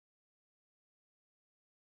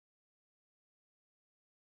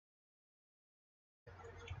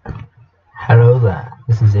Hello there,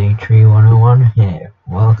 this is A-Tree101 here.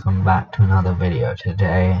 Welcome back to another video.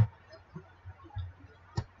 Today,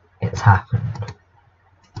 it's happened.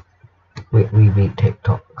 We beat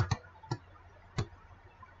TikTok.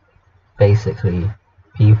 Basically,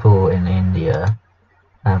 people in India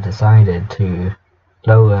have decided to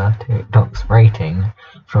lower TikTok's rating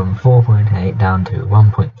from 4.8 down to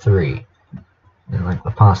 1.3 in like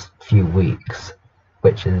the past few weeks,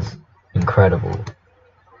 which is incredible.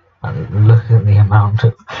 And look at the amount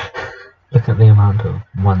of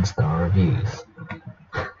one-star reviews.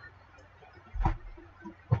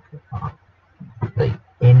 Like,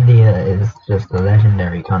 India is just a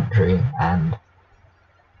legendary country, and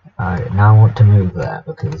I now want to move there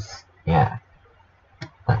because, yeah,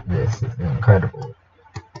 this is incredible.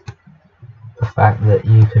 The fact that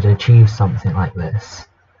you could achieve something like this,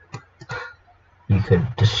 you could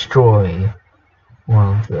destroy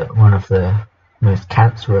one of the most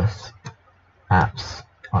cancerous apps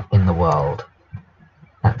in the world.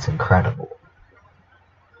 That's incredible.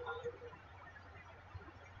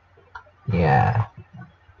 Yeah.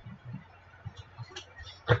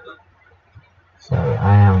 So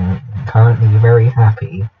I am currently very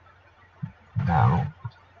happy now.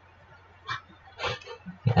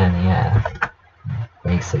 And yeah,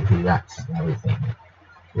 basically that's everything.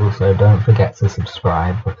 Also, don't forget to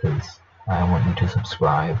subscribe because I want you to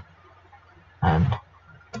subscribe. And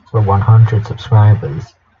for 100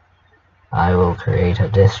 subscribers, I will create a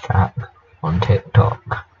diss track on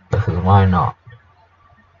TikTok, because why not?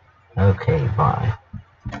 Okay, bye.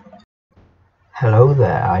 Hello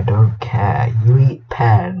there, I don't care. You eat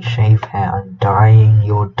pear and shave hair. I'm dying,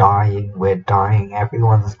 you're dying, we're dying,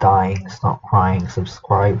 everyone's dying. Stop crying,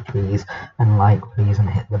 subscribe please, and like please, and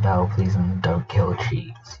hit the bell please, and don't kill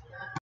cheese.